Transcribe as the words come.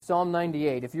Psalm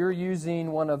 98. If you're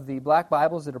using one of the black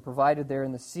Bibles that are provided there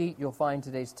in the seat, you'll find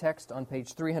today's text on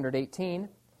page 318.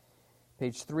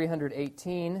 Page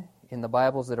 318 in the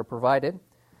Bibles that are provided.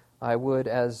 I would,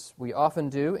 as we often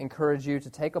do, encourage you to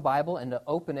take a Bible and to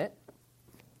open it.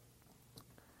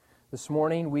 This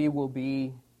morning we will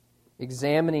be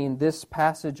examining this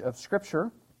passage of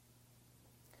Scripture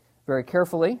very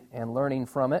carefully and learning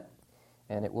from it,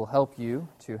 and it will help you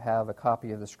to have a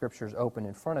copy of the Scriptures open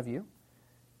in front of you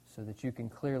so that you can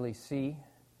clearly see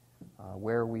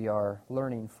where we are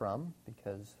learning from,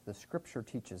 because the Scripture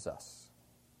teaches us.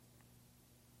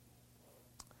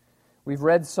 We've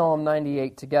read Psalm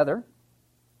 98 together,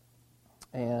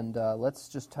 and let's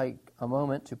just take a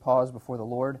moment to pause before the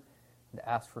Lord and to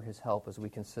ask for His help as we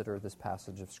consider this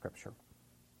passage of Scripture.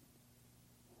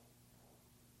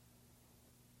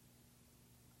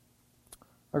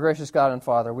 Our gracious God and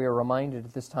Father, we are reminded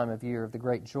at this time of year of the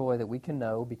great joy that we can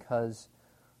know because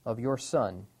of your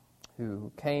Son,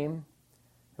 who came,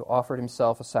 who offered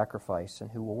himself a sacrifice,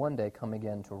 and who will one day come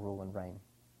again to rule and reign.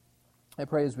 I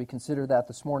pray as we consider that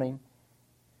this morning,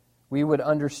 we would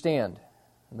understand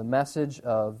the message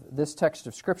of this text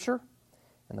of Scripture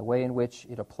and the way in which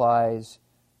it applies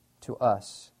to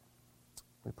us.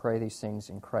 We pray these things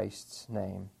in Christ's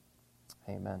name.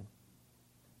 Amen.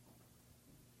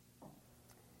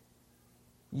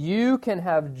 You can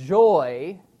have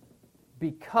joy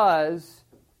because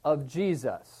of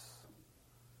Jesus.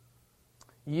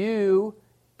 You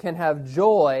can have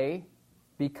joy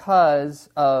because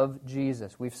of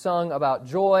Jesus. We've sung about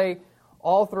joy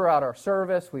all throughout our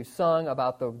service. We've sung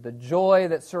about the joy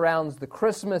that surrounds the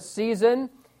Christmas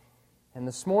season. And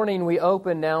this morning we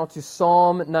open now to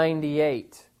Psalm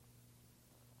 98.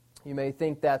 You may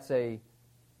think that's a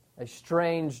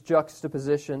strange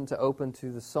juxtaposition to open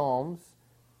to the Psalms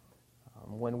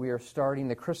when we are starting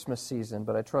the Christmas season,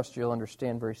 but I trust you'll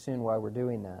understand very soon why we're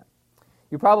doing that.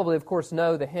 You probably, of course,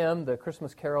 know the hymn, the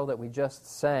Christmas carol that we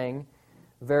just sang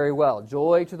very well.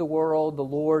 Joy to the world, the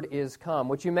Lord is come.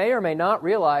 What you may or may not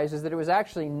realize is that it was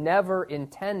actually never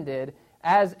intended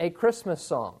as a Christmas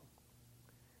song.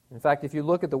 In fact, if you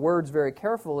look at the words very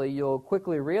carefully, you'll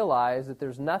quickly realize that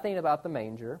there's nothing about the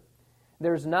manger,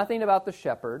 there's nothing about the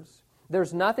shepherds,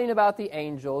 there's nothing about the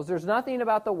angels, there's nothing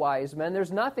about the wise men,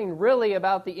 there's nothing really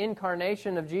about the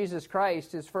incarnation of Jesus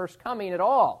Christ, His first coming at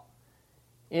all,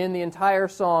 in the entire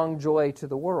song, Joy to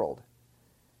the World.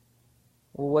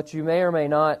 Well, what you may or may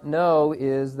not know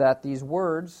is that these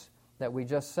words that we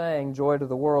just sang, Joy to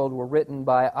the World, were written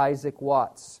by Isaac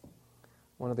Watts,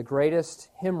 one of the greatest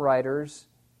hymn writers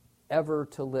ever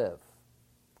to live.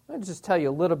 I'll just tell you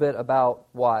a little bit about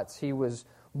Watts. He was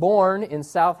born in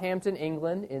Southampton,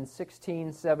 England in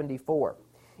 1674.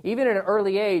 Even at an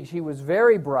early age, he was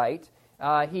very bright.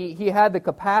 He had the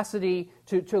capacity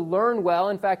to learn well.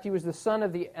 In fact, he was the son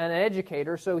of an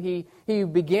educator, so he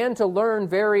began to learn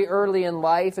very early in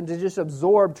life and to just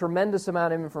absorb tremendous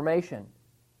amount of information.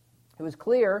 It was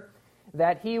clear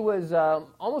that he was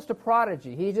almost a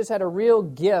prodigy. He just had a real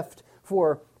gift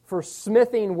for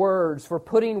smithing words, for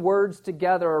putting words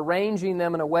together, arranging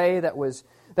them in a way that was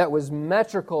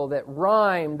metrical, that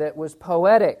rhymed, that was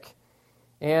poetic.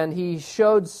 And he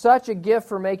showed such a gift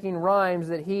for making rhymes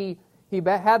that he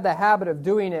had the habit of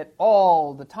doing it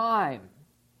all the time,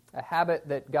 a habit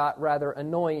that got rather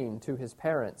annoying to his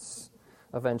parents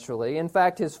eventually. In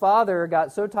fact, his father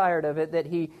got so tired of it that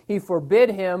he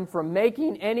forbid him from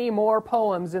making any more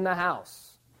poems in the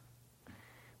house.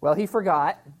 Well, he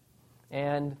forgot,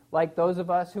 and like those of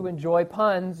us who enjoy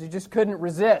puns, he just couldn't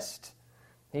resist.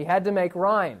 He had to make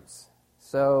rhymes.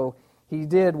 So he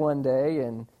did one day,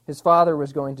 and his father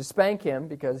was going to spank him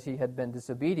because he had been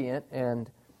disobedient, and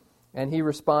he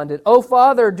responded, "Oh,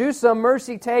 Father, do some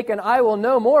mercy take, and I will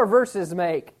no more verses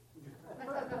make."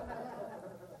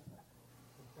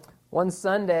 One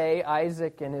Sunday,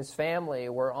 Isaac and his family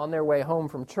were on their way home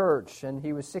from church, and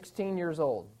he was 16 years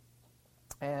old.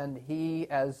 And he,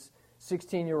 as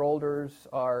 16-year-olders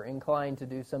are inclined to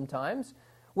do sometimes,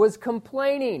 was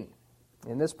complaining.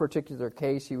 In this particular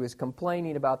case, he was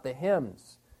complaining about the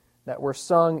hymns that were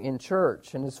sung in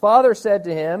church. And his father said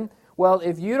to him, "Well,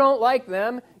 if you don't like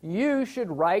them, you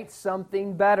should write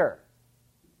something better."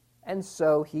 And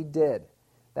so he did.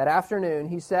 That afternoon,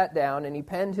 he sat down and he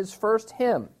penned his first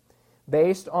hymn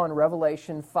based on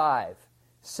Revelation 5,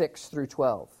 6 through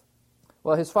 12.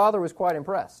 Well, his father was quite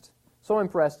impressed. So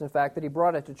impressed, in fact, that he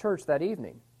brought it to church that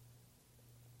evening,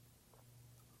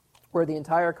 where the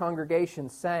entire congregation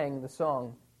sang the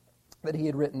song that he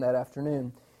had written that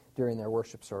afternoon during their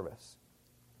worship service.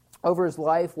 Over his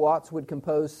life, Watts would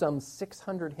compose some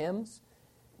 600 hymns,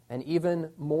 and even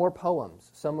more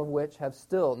poems, some of which have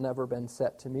still never been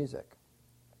set to music.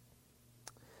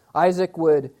 Isaac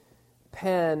would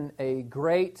pen a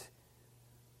great,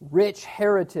 rich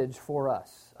heritage for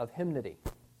us of hymnody.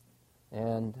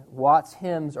 And Watts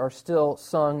hymns are still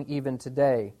sung even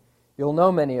today. You'll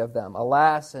know many of them.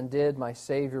 Alas, and did my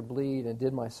Savior bleed, and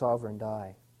did my Sovereign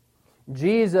die?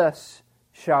 Jesus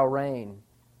shall reign.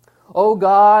 O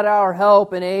God, our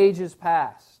help in ages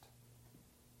past,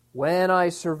 when I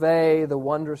survey the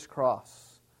wondrous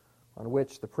cross on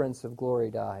which the Prince of Glory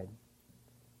died.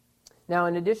 Now,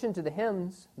 in addition to the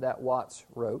hymns that Watts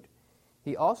wrote,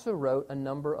 he also wrote a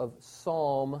number of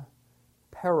psalm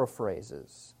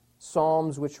paraphrases,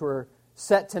 psalms which were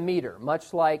set to meter,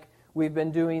 much like we've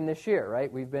been doing this year, right?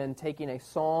 We've been taking a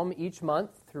psalm each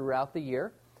month throughout the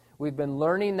year. We've been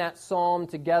learning that psalm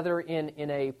together in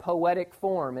a poetic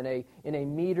form, in a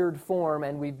metered form,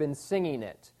 and we've been singing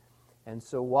it. And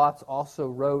so Watts also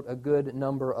wrote a good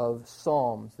number of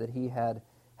psalms that he had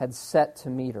set to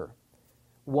meter.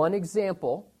 One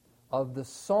example of the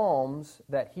psalms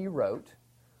that he wrote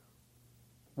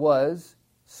was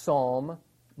Psalm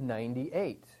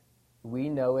 98. We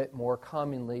know it more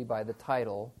commonly by the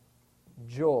title,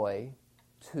 Joy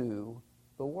to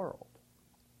the World,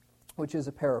 which is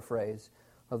a paraphrase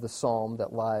of the psalm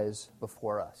that lies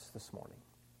before us this morning.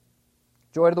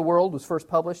 Joy to the World was first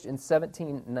published in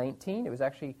 1719. It was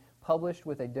actually published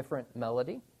with a different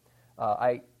melody.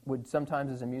 I would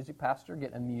sometimes, as a music pastor,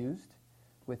 get amused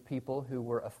with people who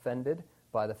were offended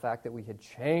by the fact that we had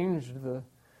changed the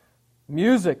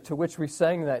music to which we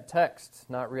sang that text,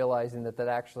 not realizing that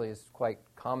actually is quite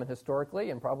common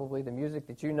historically, and probably the music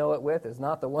that you know it with is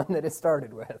not the one that it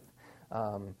started with.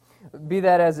 Be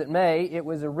that as it may, it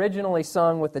was originally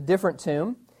sung with a different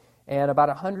tune, and about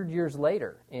 100 years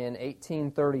later, in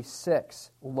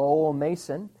 1836, Lowell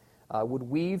Mason would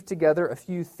weave together a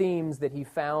few themes that he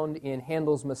found in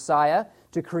Handel's Messiah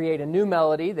to create a new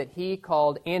melody that he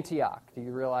called Antioch. Do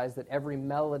you realize that every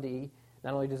melody,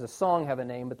 not only does a song have a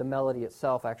name, but the melody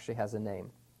itself actually has a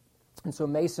name? And so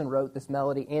Mason wrote this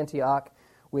melody, Antioch,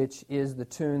 which is the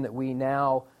tune that we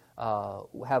now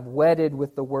have wedded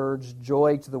with the words,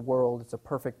 Joy to the World. It's a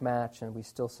perfect match, and we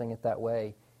still sing it that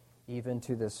way even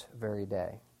to this very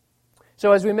day.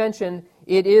 So as we mentioned,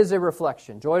 it is a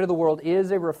reflection. Joy to the World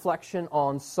is a reflection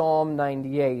on Psalm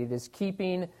 98. It is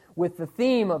keeping with the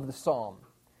theme of the psalm,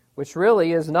 which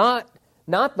really is not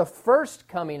the first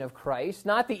coming of Christ,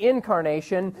 not the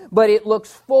incarnation, but it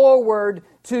looks forward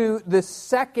to the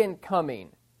second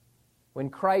coming, when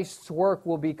Christ's work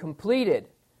will be completed,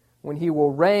 when he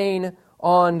will reign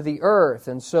on the earth.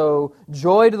 And so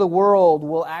Joy to the World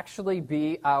will actually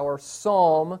be our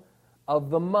psalm of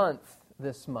the month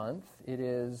this month. It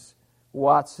is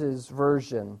Watts's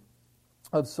version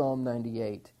of Psalm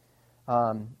 98.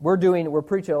 We're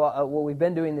preaching a lot. What we've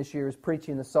been doing this year is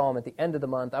preaching the psalm at the end of the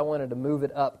month. I wanted to move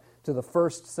it up to the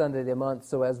first Sunday of the month,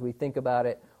 so as we think about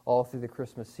it all through the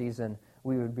Christmas season,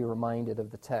 we would be reminded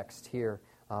of the text here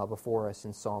before us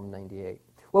in Psalm 98.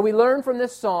 Well, we learn from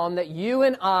this psalm that you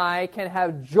and I can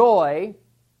have joy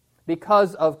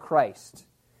because of Christ.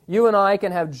 You and I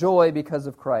can have joy because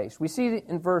of Christ. We see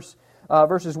in verses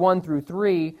 1 through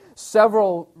 3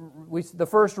 the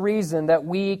first reason that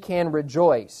we can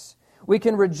rejoice. We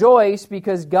can rejoice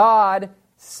because God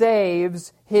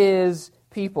saves His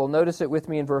people. Notice it with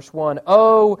me in verse 1.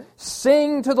 Oh,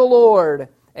 sing to the Lord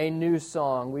a new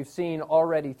song. We've seen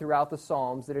already throughout the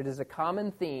Psalms that it is a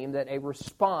common theme that a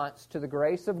response to the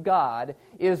grace of God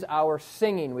is our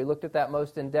singing. We looked at that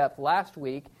most in depth last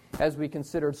week as we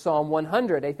considered Psalm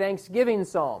 100, a thanksgiving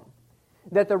psalm.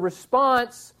 That the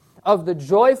response of the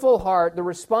joyful heart, the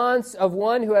response of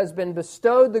one who has been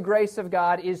bestowed the grace of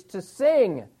God, is to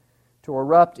sing, to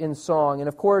erupt in song. And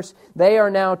of course, they are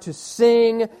now to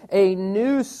sing a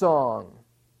new song.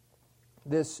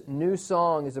 This new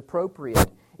song is appropriate.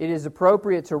 It is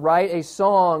appropriate to write a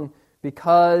song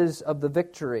because of the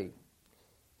victory.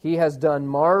 He has done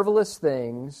marvelous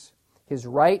things. His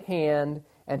right hand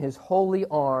and His holy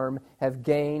arm have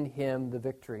gained Him the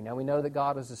victory. Now we know that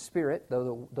God is a spirit,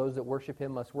 though those that worship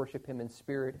Him must worship Him in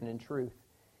spirit and in truth.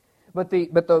 But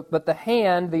the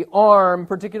hand, the arm,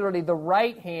 particularly the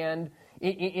right hand,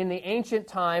 in the ancient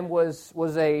time was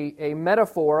a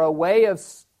metaphor, a way of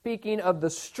speaking of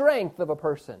the strength of a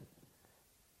person.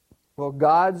 Well,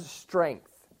 God's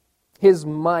strength, His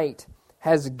might,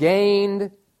 has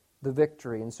gained the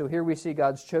victory. And so here we see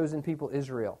God's chosen people,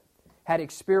 Israel, had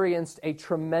experienced a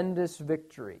tremendous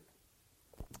victory.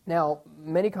 Now,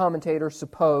 many commentators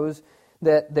suppose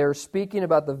that they're speaking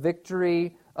about the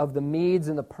victory of the Medes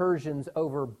and the Persians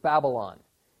over Babylon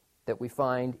that we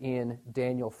find in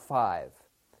Daniel 5.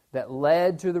 that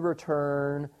led to the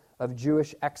return of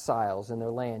Jewish exiles in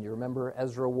their land. You remember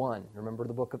Ezra 1. Remember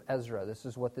the book of Ezra. This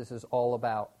is what this is all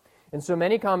about. And so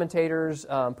many commentators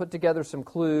put together some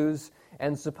clues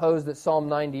and suppose that Psalm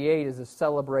 98 is a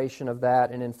celebration of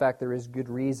that, and in fact there is good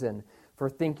reason for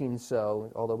thinking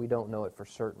so, although we don't know it for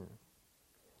certain.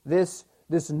 This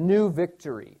new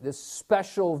victory, this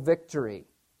special victory,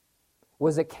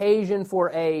 was occasion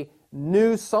for a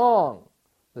new song,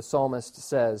 the psalmist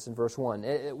says in verse 1.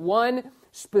 One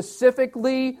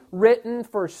specifically written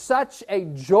for such a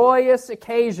joyous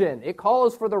occasion. It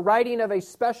calls for the writing of a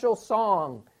special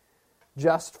song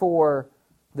just for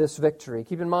this victory.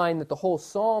 Keep in mind that the whole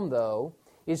psalm, though,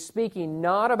 is speaking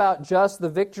not about just the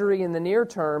victory in the near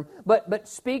term, but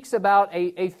speaks about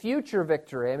a future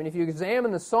victory. I mean, if you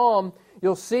examine the psalm,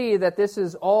 you'll see that this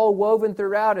is all woven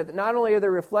throughout it. Not only are they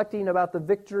reflecting about the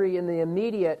victory in the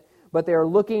immediate, but they are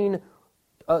looking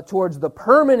towards the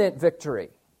permanent victory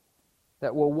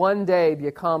that will one day be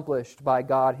accomplished by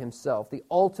God Himself, the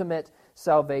ultimate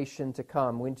salvation to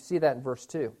come. We see that in verse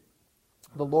 2.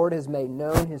 The Lord has made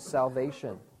known His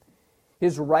salvation.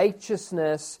 His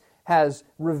righteousness has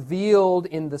revealed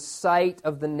in the sight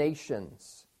of the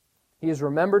nations. He has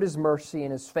remembered His mercy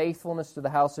and His faithfulness to the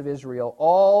house of Israel.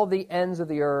 All the ends of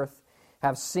the earth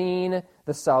have seen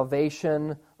the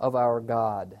salvation of our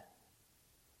God.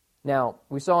 Now,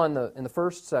 we saw in the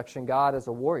first section God as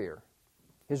a warrior.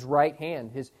 His right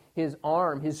hand, his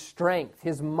arm, His strength,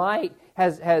 His might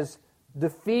has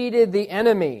defeated the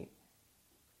enemy.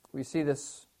 We see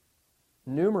this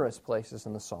numerous places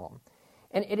in the psalm.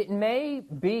 And it may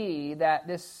be that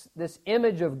this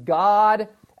image of God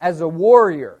as a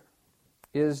warrior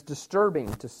is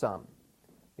disturbing to some.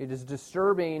 It is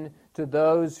disturbing to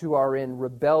those who are in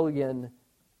rebellion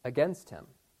against Him.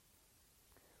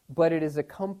 But it is a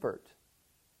comfort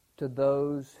to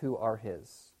those who are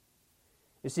His.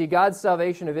 You see, God's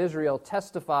salvation of Israel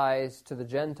testifies to the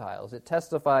Gentiles. It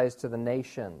testifies to the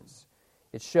nations.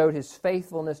 It showed His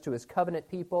faithfulness to His covenant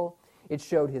people. It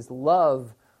showed His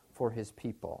love for His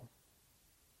people.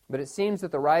 But it seems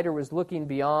that the writer was looking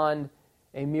beyond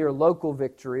a mere local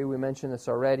victory, we mentioned this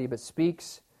already, but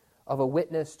speaks of a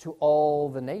witness to all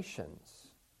the nations.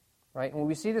 Right? And when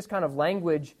we see this kind of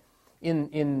language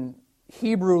in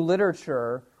Hebrew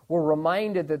literature, we're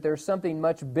reminded that there's something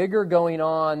much bigger going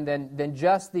on than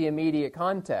just the immediate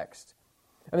context.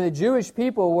 I mean, the Jewish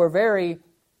people were very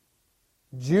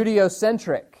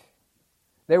Judeo-centric.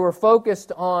 They were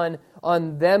focused on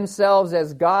themselves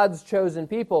as God's chosen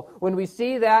people. When we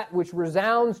see that which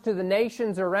resounds to the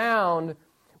nations around,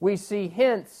 we see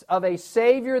hints of a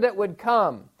Savior that would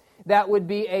come, that would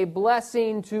be a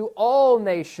blessing to all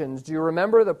nations. Do you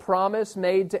remember the promise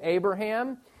made to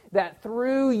Abraham? That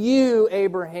through you,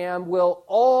 Abraham, will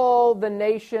all the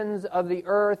nations of the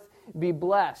earth be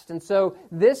blessed. And so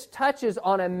this touches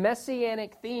on a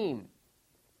messianic theme.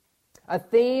 A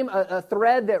theme, a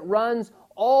thread that runs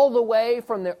all the way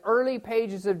from the early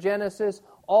pages of Genesis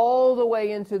all the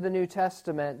way into the New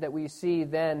Testament that we see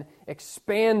then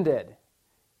expanded,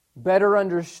 better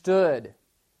understood,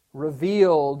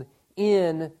 revealed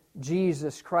in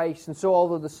Jesus Christ. And so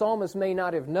although the psalmist may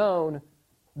not have known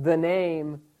the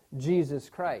name Jesus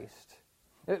Christ,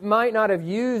 it might not have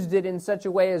used it in such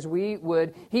a way as we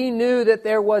would, he knew that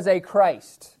there was a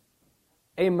Christ,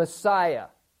 a Messiah,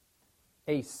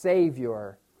 a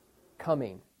Savior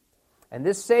coming. And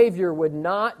this Savior would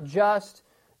not just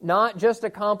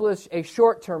accomplish a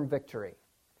short-term victory,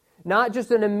 not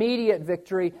just an immediate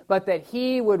victory, but that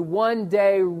He would one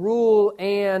day rule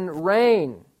and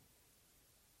reign.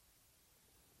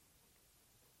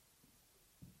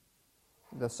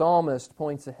 The psalmist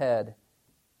points ahead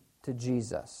to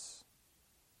Jesus.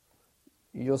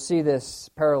 You'll see this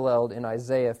paralleled in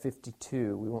Isaiah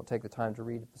 52. We won't take the time to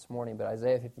read it this morning, but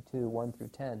Isaiah 52, 1 through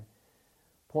 10,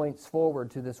 points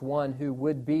forward to this one who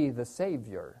would be the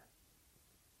Savior.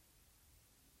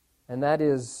 And that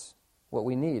is what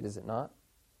we need, is it not?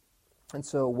 And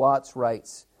so Watts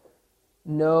writes,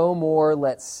 "No more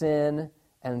let sin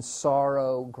and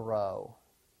sorrow grow,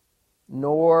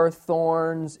 nor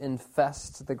thorns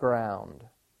infest the ground.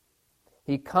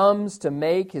 He comes to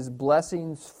make His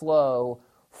blessings flow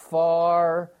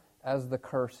far as the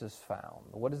curse is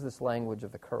found." What is this language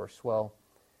of the curse? Well,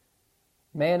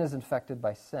 man is infected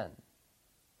by sin.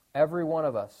 Every one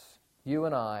of us, you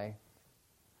and I,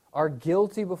 are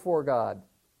guilty before God.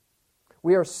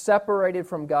 We are separated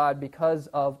from God because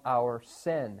of our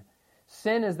sin.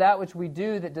 Sin is that which we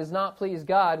do that does not please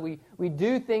God. We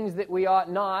do things that we ought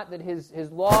not, that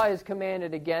His law is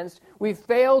commanded against. We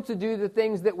fail to do the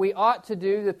things that we ought to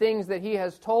do, the things that He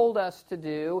has told us to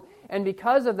do. And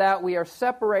because of that, we are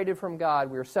separated from God.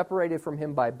 We are separated from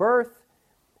Him by birth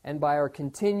and by our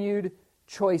continued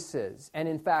choices. And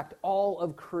in fact, all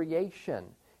of creation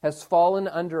has fallen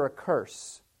under a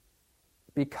curse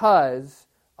because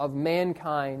of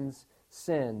mankind's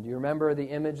sin. Do you remember the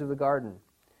image of the garden?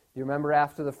 Do you remember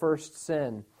after the first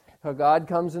sin, how God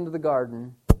comes into the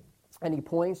garden and He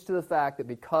points to the fact that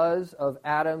because of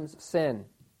Adam's sin,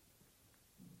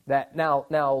 that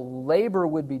now labor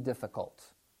would be difficult.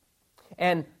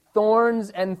 And thorns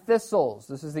and thistles,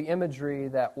 this is the imagery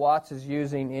that Watts is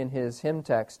using in his hymn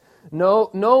text. No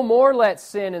more let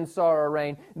sin and sorrow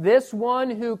reign. This one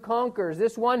who conquers,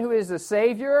 this one who is the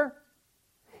Savior,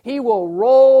 He will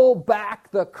roll back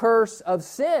the curse of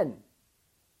sin.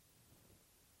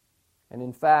 And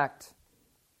in fact,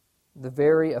 the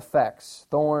very effects,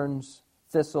 thorns,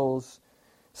 thistles,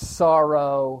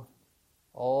 sorrow,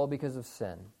 all because of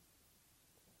sin,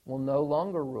 will no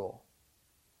longer rule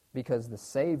because the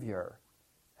Savior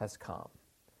has come.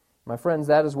 My friends,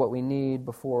 that is what we need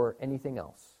before anything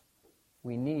else.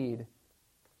 We need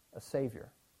a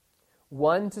Savior.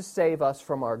 One to save us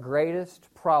from our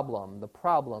greatest problem, the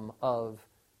problem of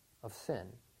sin.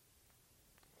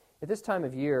 At this time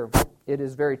of year, it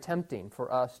is very tempting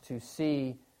for us to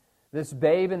see this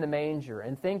babe in the manger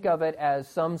and think of it as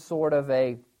some sort of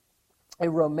a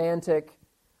romantic,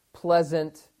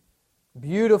 pleasant,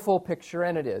 beautiful picture,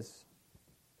 and it is.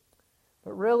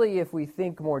 But really, if we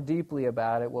think more deeply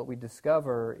about it, what we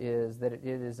discover is that it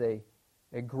is a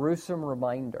gruesome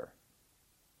reminder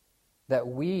that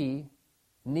we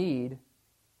need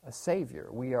a Savior.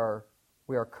 We are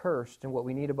cursed, and what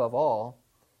we need above all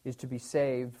is to be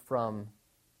saved from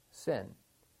sin.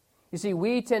 You see,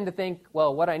 we tend to think,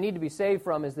 well, what I need to be saved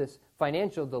from is this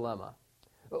financial dilemma.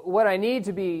 What I need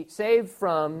to be saved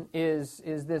from is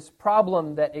this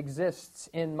problem that exists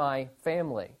in my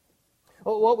family.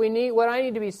 What I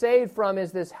need to be saved from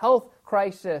is this health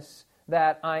crisis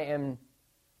that I am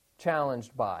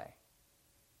challenged by.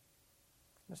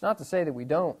 It's not to say that we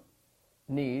don't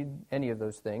need any of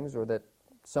those things or that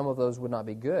some of those would not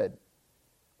be good.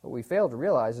 What we fail to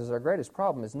realize is our greatest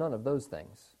problem is none of those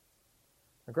things.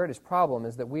 Our greatest problem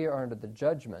is that we are under the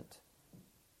judgment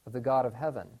of the God of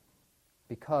heaven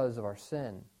because of our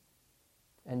sin.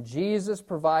 And Jesus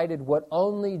provided what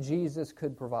only Jesus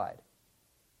could provide: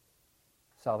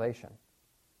 salvation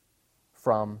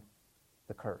from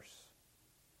the curse.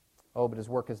 Oh, but His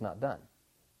work is not done.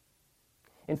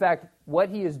 In fact, what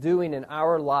He is doing in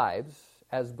our lives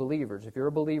as believers, if you're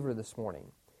a believer this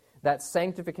morning, that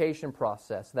sanctification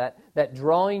process, that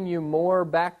drawing you more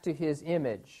back to His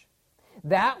image,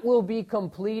 that will be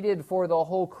completed for the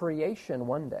whole creation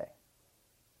one day.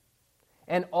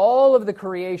 And all of the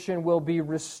creation will be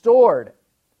restored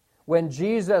when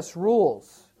Jesus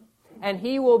rules. And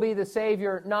He will be the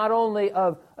Savior not only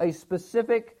of a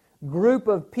specific group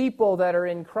of people that are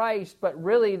in Christ, but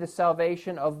really the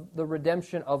salvation of the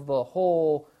redemption of the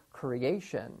whole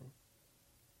creation.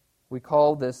 We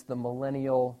call this the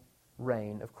millennial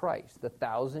reign of Christ, the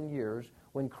 1,000 years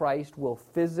when Christ will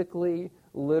physically,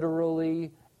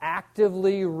 literally,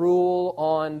 actively rule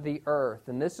on the earth.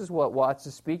 And this is what Watts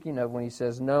is speaking of when he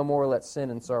says, "No more let sin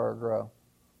and sorrow grow,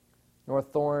 nor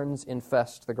thorns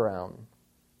infest the ground."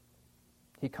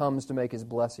 He comes to make His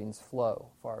blessings flow,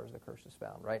 far as the curse is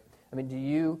found, right? I mean, do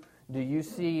you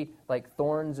see like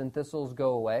thorns and thistles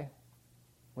go away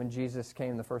when Jesus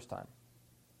came the first time?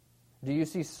 Do you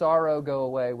see sorrow go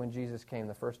away when Jesus came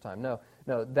the first time? No,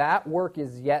 that work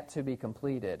is yet to be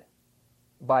completed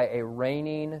by a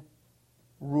reigning,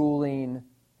 ruling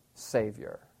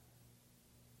Savior.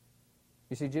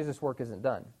 You see, Jesus' work isn't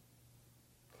done.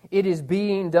 It is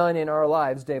being done in our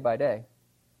lives day by day,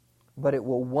 but it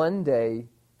will one day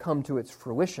come to its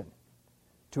fruition,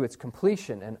 to its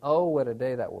completion, and oh, what a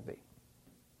day that will be,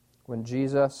 when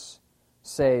Jesus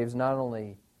saves not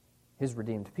only His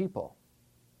redeemed people,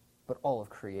 but all of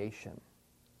creation.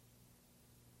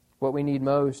 What we need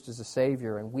most is a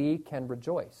Savior, and we can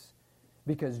rejoice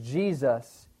because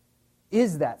Jesus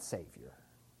is that Savior.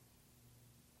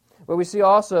 But we see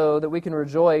also that we can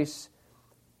rejoice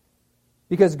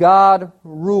because God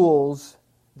rules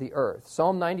the earth.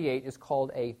 Psalm 98 is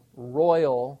called a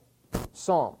royal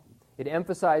psalm. It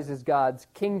emphasizes God's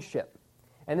kingship.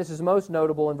 And this is most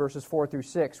notable in verses 4 through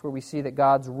 6, where we see that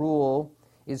God's rule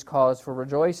is cause for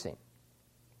rejoicing.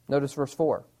 Notice verse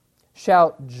 4.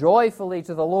 "Shout joyfully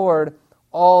to the Lord,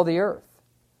 all the earth.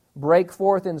 Break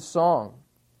forth in song.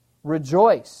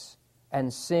 Rejoice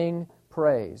and sing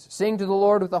praise. Sing to the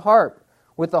Lord with the harp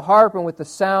and with the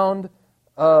sound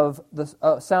of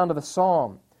a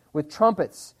psalm, with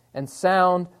trumpets and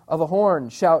sound of a horn.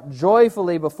 Shout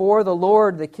joyfully before the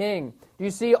Lord the King. Do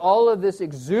you see all of this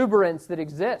exuberance that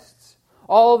exists?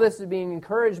 All of this is being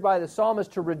encouraged by the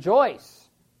psalmist to rejoice.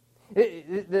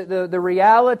 The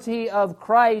reality of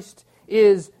Christ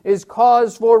is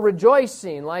cause for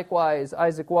rejoicing. Likewise,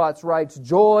 Isaac Watts writes,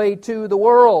 joy to the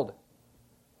world.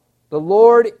 The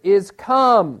Lord is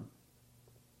come.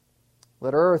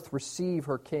 Let earth receive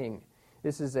her King.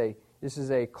 This is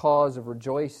a cause of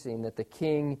rejoicing that the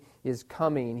King is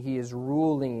coming. He is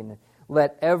ruling.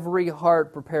 Let every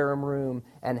heart prepare him room,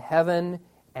 and heaven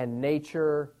and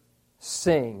nature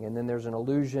sing. And then there's an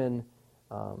allusion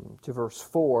to verse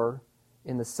 4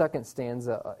 in the second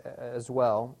stanza as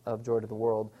well of Joy to the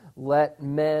World. Let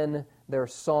men their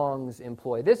songs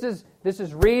employ. This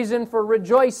is reason for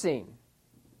rejoicing.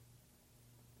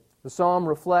 The psalm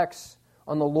reflects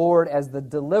on the Lord as the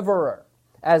deliverer,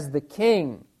 as the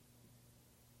King,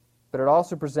 but it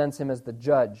also presents him as the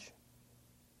judge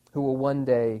who will one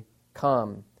day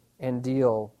come and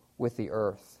deal with the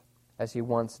earth as he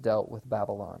once dealt with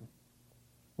Babylon.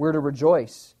 We're to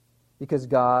rejoice because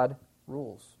God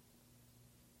rules.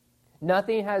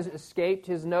 Nothing has escaped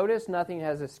his notice. Nothing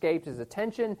has escaped his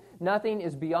attention. Nothing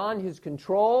is beyond his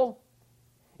control.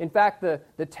 In fact,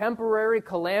 the temporary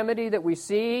calamity that we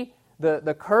see,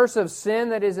 the curse of sin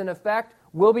that is in effect,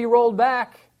 will be rolled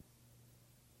back.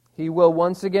 He will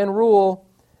once again rule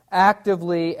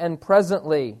actively and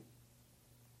presently.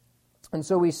 And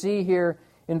so we see here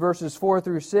in verses 4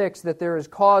 through 6 that there is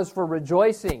cause for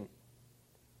rejoicing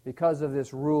because of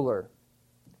this ruler.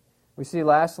 We see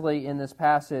lastly in this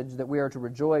passage that we are to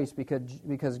rejoice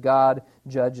because God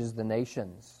judges the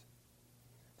nations.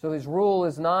 So his rule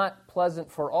is not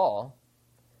pleasant for all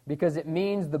because it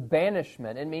means the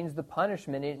banishment, it means the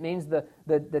punishment, it means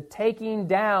the taking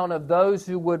down of those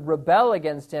who would rebel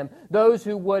against him, those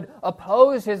who would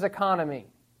oppose his economy.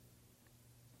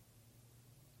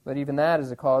 But even that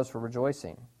is a cause for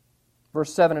rejoicing.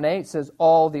 Verse 7 and 8 says,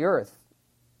 all the earth,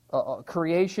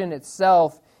 creation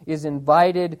itself is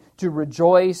invited to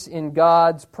rejoice in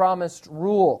God's promised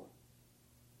rule.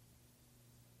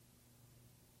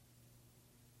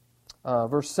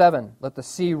 Verse 7, let the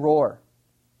sea roar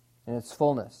in its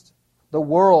fullness, the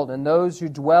world and those who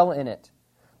dwell in it.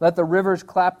 Let the rivers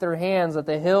clap their hands, let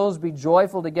the hills be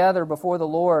joyful together before the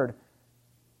Lord.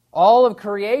 All of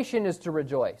creation is to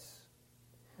rejoice.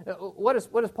 What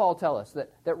does Paul tell us?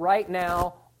 That right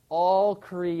now all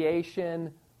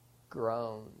creation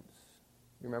groans.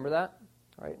 You remember that?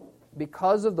 Right?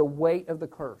 Because of the weight of the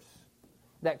curse,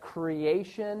 that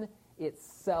creation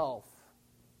itself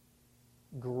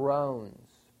groans.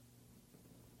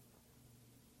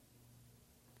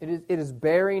 It is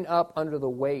bearing up under the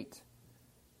weight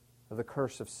of the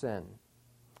curse of sin.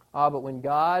 But when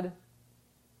God,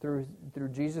 through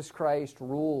Jesus Christ,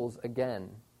 rules again,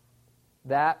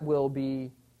 that will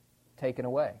be taken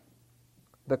away.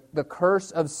 The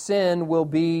curse of sin will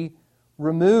be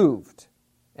removed.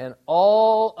 And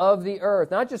all of the earth,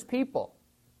 not just people,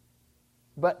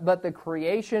 but the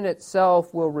creation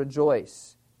itself will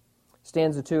rejoice.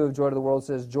 Stanza 2 of Joy to the World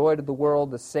says, joy to the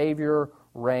world, the Savior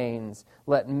reigns.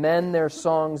 Let men their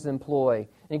songs employ.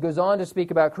 And he goes on to speak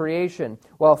about creation,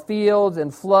 while fields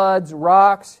and floods,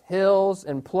 rocks, hills,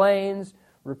 and plains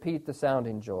repeat the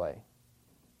sounding joy.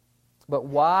 But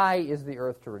why is the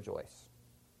earth to rejoice?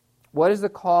 What is the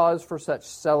cause for such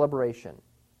celebration?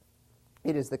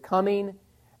 It is the coming,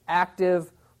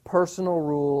 active, personal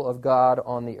rule of God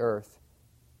on the earth.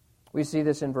 We see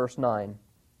this in verse 9.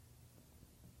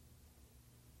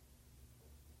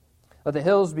 Let the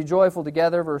hills be joyful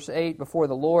together, verse 8, before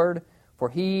the Lord, for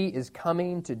he is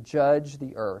coming to judge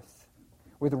the earth.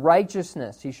 With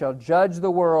righteousness he shall judge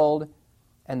the world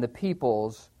and the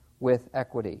peoples with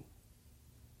equity.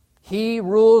 He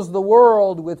rules the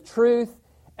world with truth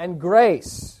and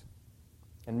grace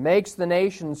and makes the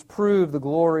nations prove the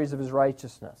glories of his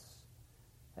righteousness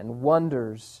and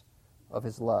wonders of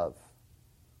his love.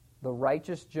 The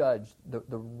righteous judge, the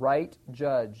right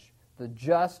judge, the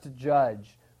just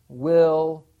judge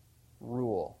will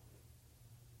rule.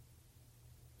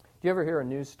 Do you ever hear a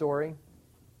news story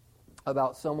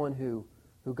about someone who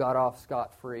got off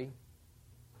scot-free?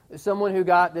 Someone who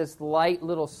got this light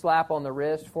little slap on the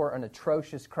wrist for an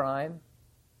atrocious crime?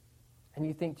 And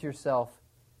you think to yourself,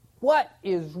 what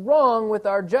is wrong with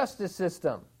our justice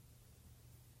system?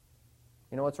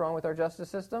 You know what's wrong with our justice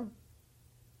system?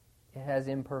 It has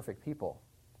imperfect people.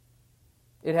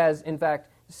 It has, in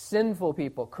fact, sinful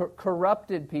people,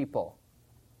 corrupted people.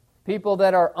 people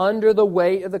that are under the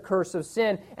weight of the curse of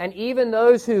sin. And even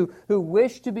those who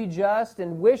wish to be just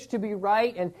and wish to be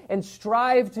right and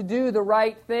strive to do the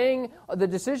right thing, the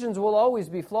decisions will always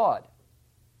be flawed.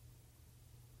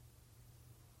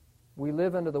 We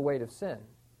live under the weight of sin.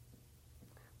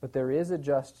 But there is a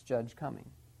just judge coming.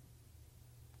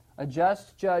 A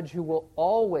just judge who will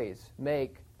always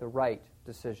make the right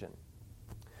decision.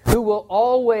 Who will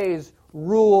always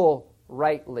rule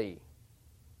rightly.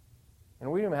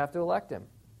 And we don't even have to elect him.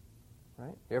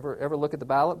 Right? You ever look at the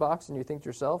ballot box and you think to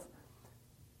yourself,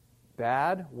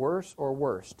 bad, worse, or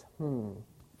worst?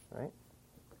 Right?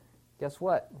 Guess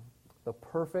what? The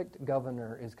perfect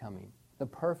governor is coming. The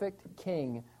perfect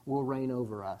king will reign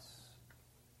over us.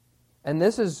 And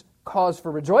this is cause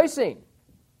for rejoicing.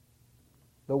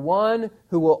 The one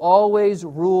who will always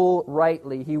rule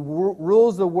rightly. He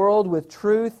rules the world with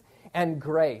truth and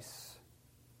grace.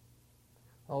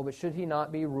 Oh, but should he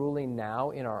not be ruling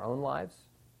now in our own lives?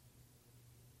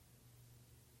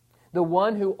 The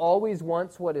one who always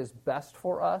wants what is best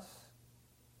for us.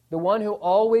 The one who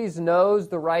always knows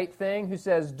the right thing, who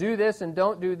says, do this and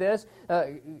don't do this,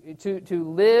 to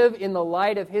live in the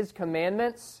light of his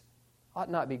commandments, ought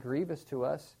not be grievous to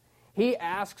us. He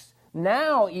asks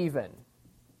now even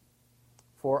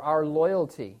for our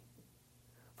loyalty,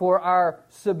 for our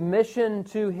submission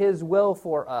to his will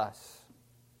for us.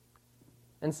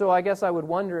 And so I guess I would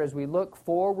wonder, as we look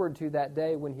forward to that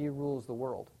day when he rules the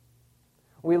world,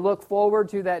 we look forward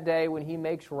to that day when he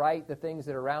makes right the things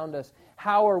that are around us,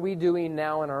 how are we doing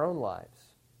now in our own lives?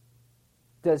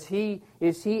 Is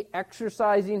he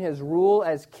exercising his rule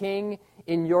as king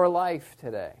in your life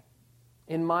today?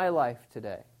 In my life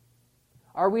today?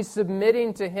 Are we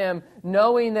submitting to him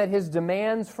knowing that his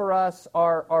demands for us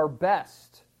are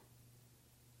best?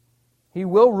 He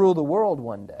will rule the world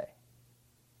one day.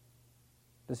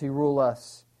 Does he rule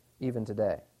us even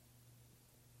today?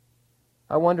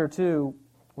 I wonder, too,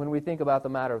 when we think about the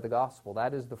matter of the gospel,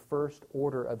 that is the first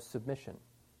order of submission.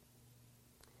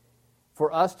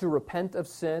 For us to repent of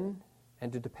sin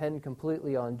and to depend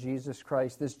completely on Jesus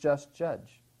Christ, this just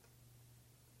judge.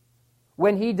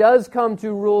 When he does come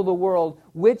to rule the world,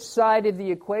 which side of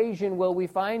the equation will we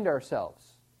find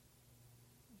ourselves?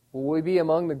 Will we be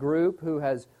among the group who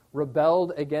has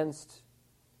rebelled against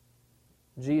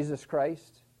Jesus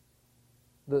Christ?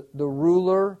 The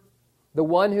ruler, the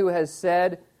one who has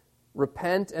said,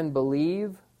 repent and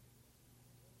believe?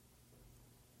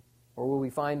 Or will we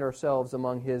find ourselves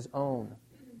among his own,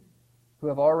 who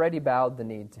have already bowed the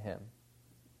knee to him,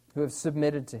 who have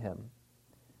submitted to him?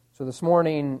 So this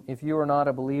morning, if you are not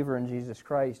a believer in Jesus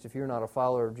Christ, if you're not a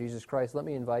follower of Jesus Christ, let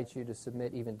me invite you to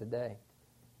submit even today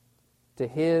to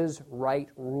his right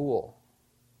rule.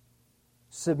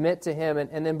 Submit to him,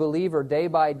 and then, believer, day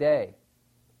by day,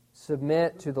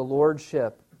 submit to the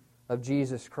lordship of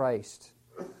Jesus Christ.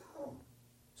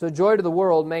 So Joy to the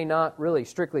World may not really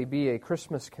strictly be a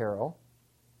Christmas carol,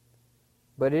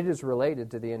 but it is related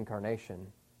to the incarnation,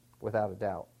 without a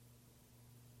doubt.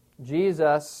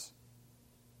 Jesus,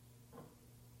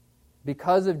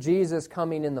 because of Jesus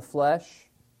coming in the flesh,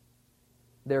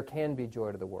 there can be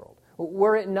joy to the world.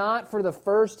 Were it not for the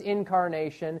first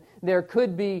incarnation, there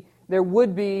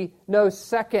would be no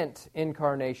second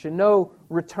incarnation, no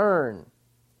return.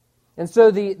 And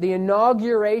so the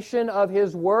inauguration of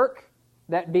his work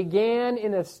that began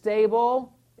in a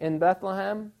stable in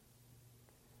Bethlehem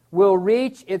will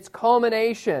reach its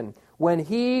culmination when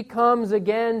he comes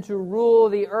again to rule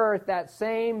the earth. That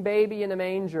same baby in a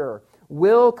manger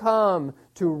will come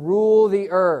to rule the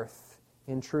earth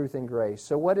in truth and grace.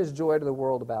 So what is Joy to the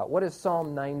World about? What is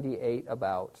Psalm 98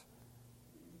 about?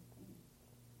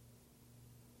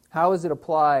 How is it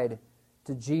applied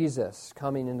to Jesus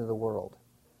coming into the world?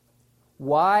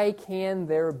 Why can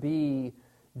there be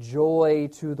joy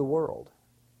to the world?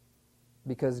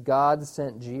 Because God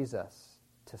sent Jesus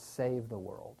to save the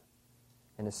world.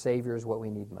 And a Savior is what we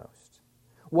need most.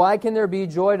 Why can there be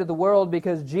joy to the world?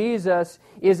 Because Jesus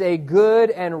is a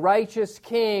good and righteous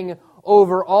King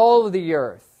over all of the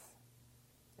earth.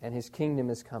 And his kingdom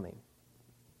is coming.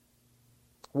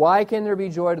 Why can there be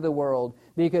joy to the world?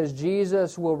 Because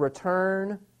Jesus will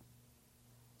return,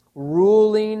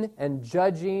 ruling and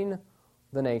judging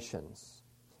the nations.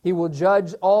 He will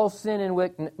judge all sin and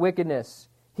wickedness.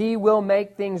 He will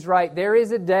make things right. There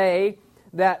is a day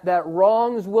that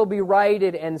wrongs will be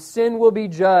righted and sin will be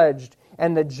judged,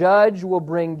 and the judge will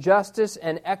bring justice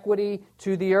and equity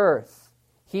to the earth.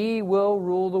 He will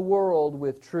rule the world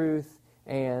with truth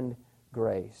and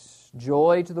grace.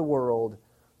 Joy to the world,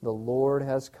 the Lord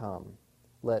has come.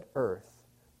 Let earth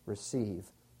receive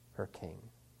her King.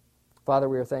 Father,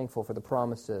 we are thankful for the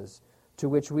promises to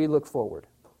which we look forward.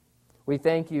 We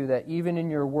thank you that even in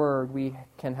your word we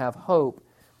can have hope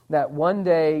that one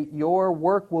day your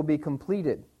work will be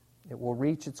completed. It will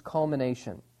reach its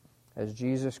culmination as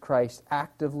Jesus Christ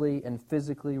actively and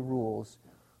physically rules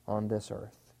on this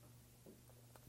earth.